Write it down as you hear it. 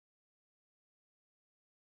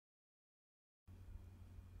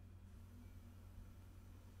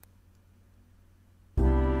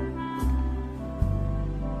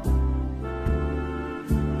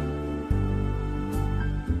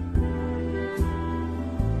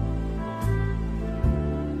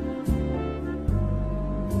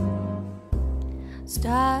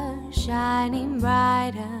shining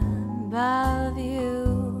bright above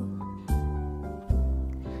you.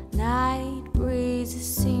 Night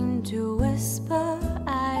breezes seem to whisper,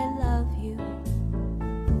 I love you.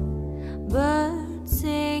 Birds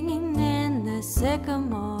singing in the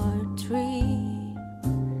sycamore tree.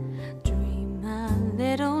 Dream a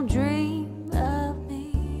little dream of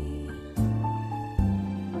me.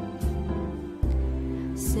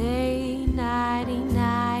 Say nighty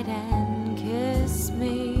night and kiss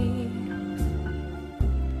me.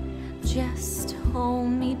 Just hold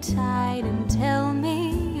me tight and tell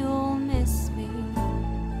me you'll miss me.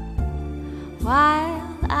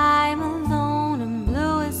 While I'm alone and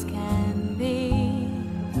blue as can be,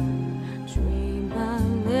 dream a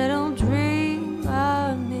little dream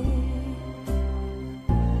of me.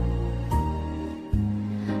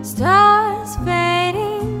 Stars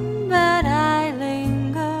fading, but I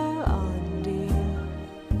linger on, dear.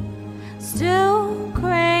 Still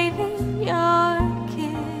craving your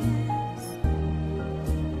kiss.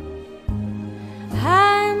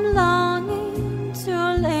 I'm longing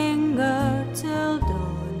to linger till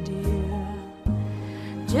dawn, dear.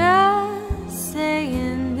 Just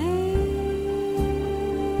saying this.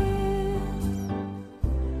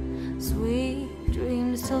 Sweet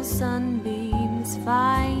dreams till sunbeams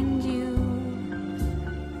find you.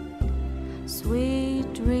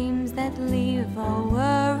 Sweet dreams that leave all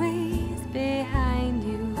worries behind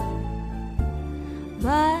you.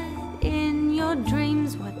 But in your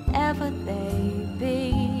dreams, whatever they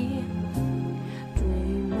be,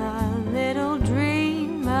 dream a little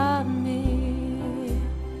dream of me.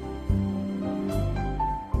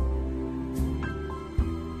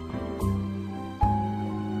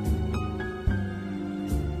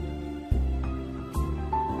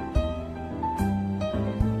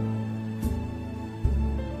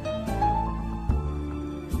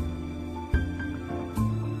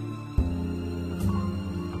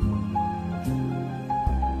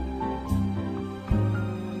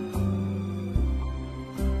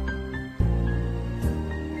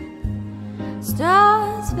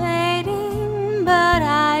 Stars fading, but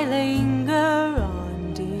I linger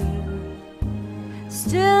on, dear.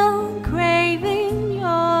 Still craving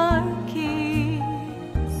your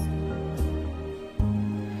kiss.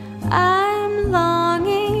 I'm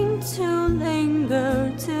longing to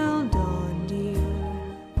linger till dawn, dear.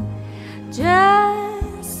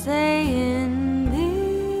 Just saying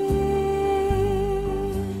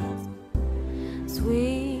this.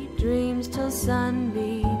 Sweet dreams till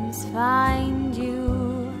sunbeams find you.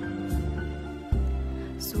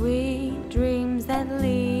 Sweet dreams that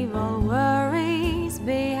leave all worries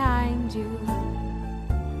behind you.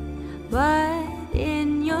 But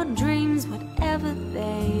in your dreams, whatever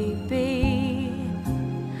they be,